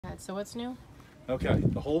So what's new? Okay,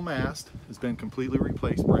 the whole mast has been completely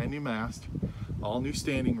replaced. Brand new mast, all new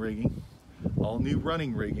standing rigging, all new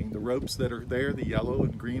running rigging. The ropes that are there, the yellow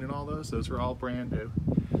and green and all those are all brand new.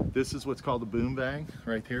 This is what's called a boom bang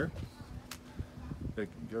right here. It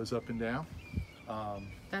goes up and down.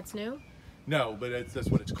 That's new? No, but that's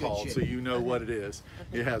what it's called, so you know what it is.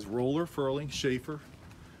 Okay. It has roller furling, Schaefer,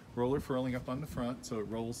 roller furling up on the front, so it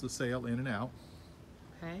rolls the sail in and out.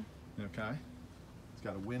 Okay. Okay. It's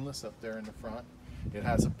got a windlass up there in the front. It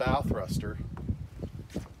has a bow thruster,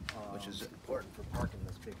 which is important for parking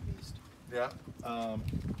this big beast. yeah.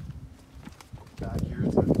 Back here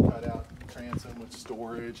it's a cutout transom with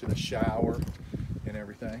storage and a shower and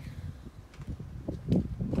everything.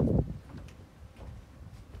 The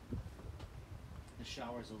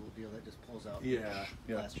shower's a little deal that just pulls out. Yeah,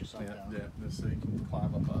 yeah, Blast yourself down. yeah. Just so you can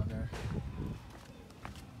climb up on there.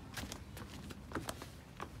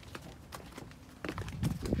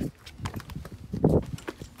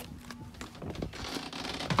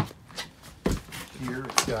 Here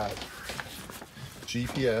it's got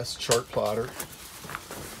GPS, chart plotter,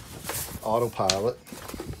 autopilot,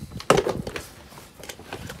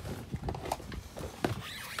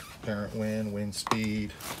 apparent wind, wind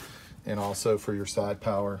speed, and also for your side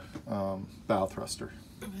power, bow thruster.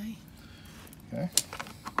 Okay. Okay.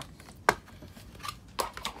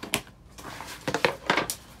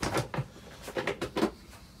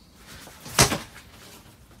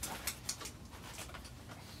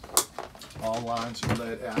 All lines are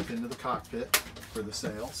led aft into the cockpit for the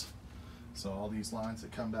sails. So all these lines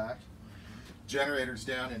that come back. Generator's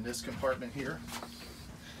down in this compartment here.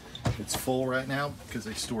 It's full right now because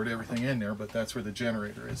they stored everything in there, but that's where the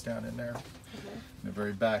generator is, down in there. In the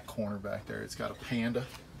very back corner back there. It's got a Panda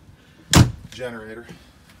generator.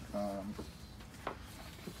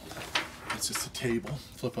 It's just a table,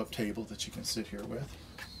 flip-up table that you can sit here with.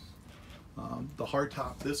 The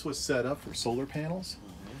hardtop, this was set up for solar panels.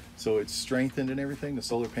 So it's strengthened and everything. The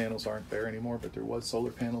solar panels aren't there anymore, but there was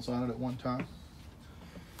solar panels on it at one time.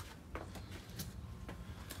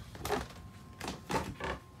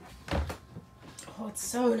 Oh, it's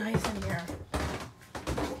so nice in here.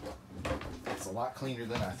 It's a lot cleaner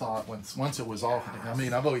than I thought once it was off. I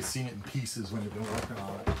mean, I've always seen it in pieces when you've been working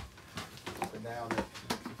on it. But now that,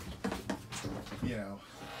 you know,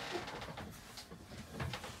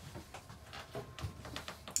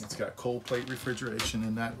 it's got cold plate refrigeration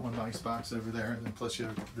in that one nice box over there, and then plus you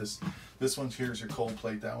have this one here's your cold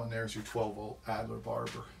plate, that one there's your 12-volt Adler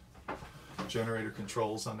Barber. Generator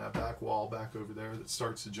controls on that back wall back over there that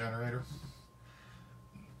starts the generator.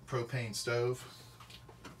 Propane stove,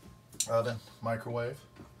 oven, microwave,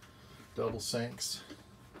 double sinks.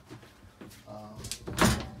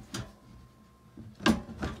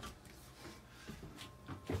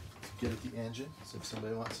 Get at the engine, so if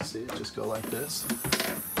somebody wants to see it, just go like this.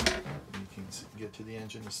 You can get to the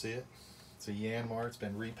engine to see it. It's a Yanmar, it's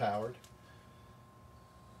been repowered.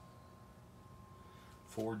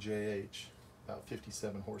 4JH, about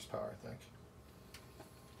 57 horsepower, I think.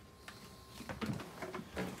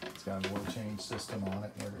 It's got an oil change system on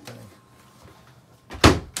it and everything.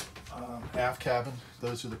 Aft cabin,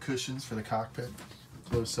 those are the cushions for the cockpit.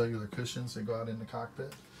 Closed cellular cushions that go out in the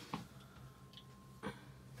cockpit.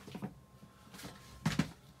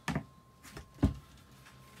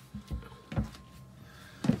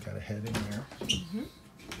 Got a head in there. Head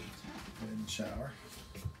and shower.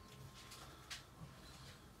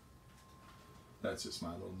 That's just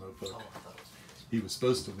my little notebook. He was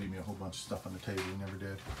supposed to leave me a whole bunch of stuff on the table. He never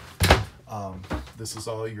did. This is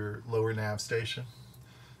all your lower nav station.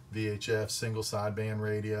 VHF, single sideband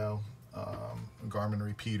radio, Garmin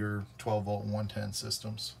repeater, 12-volt 110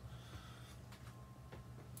 systems.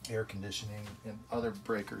 Air conditioning and other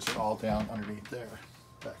breakers are all down underneath there.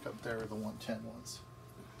 Back up there are the 110 ones.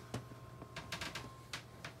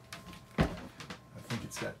 I think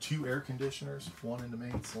it's got 2 air conditioners, one in the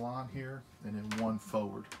main salon here, and then one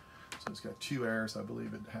forward. So it's got 2 airs, I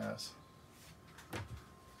believe it has.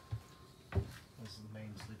 This is the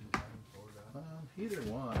main sleeping room for that. Either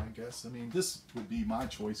one, I guess. I mean, this would be my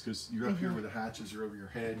choice because you're up here where the hatches are over your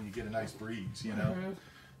head and you get a nice breeze, you know?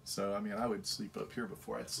 So, I mean, I would sleep up here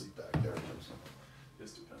before I'd sleep back there.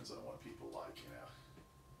 This depends on what people like, you know.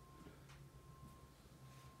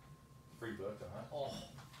 Free book, huh? Oh,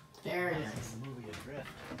 Very that's nice. the movie Adrift.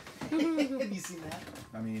 Have you seen that?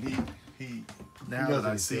 I mean, he now that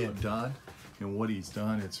I see it done and what he's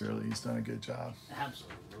done, he's done a good job.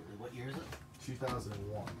 Absolutely. What year is it?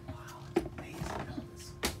 2001. Wow, amazing how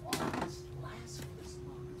this lasts for this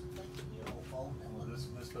long. It's like, you know, all Well, this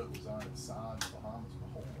boat was on its side, the Bahamas, the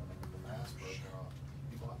whole one, the mast broke off.